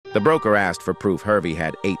The broker asked for proof Hervey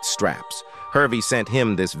had 8 straps. Hervey sent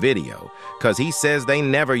him this video, 'cause he says they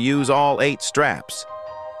never use all 8 straps.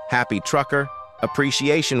 Happy Trucker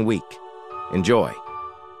Appreciation Week. Enjoy.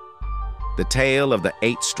 The tale of the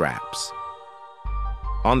 8 straps.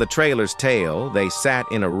 On the trailer's tail, they sat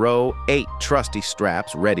in a row, 8 trusty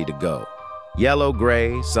straps ready to go.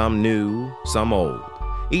 Yellow-gray, some new, some old,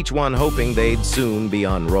 each one hoping they'd soon be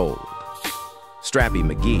unrolled. Strappy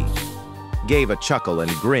McGee gave a chuckle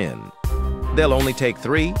and grin. They'll only take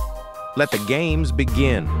 3. Let the games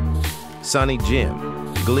begin. Sonny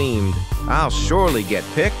Jim gleamed, I'll surely get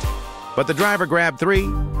picked. But the driver grabbed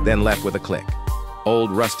 3, then left with a click.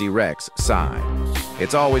 Old Rusty Rex sighed.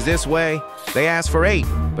 It's always this way. They asked for 8,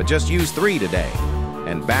 but just used 3 today.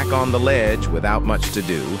 And back on the ledge, without much to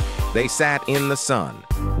do, they sat in the sun,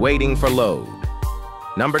 waiting for load.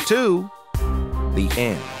 Number 2, the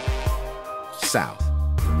end. South.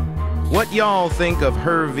 What y'all think of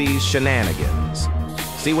Hervey's shenanigans?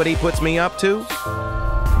 See what he puts me up to?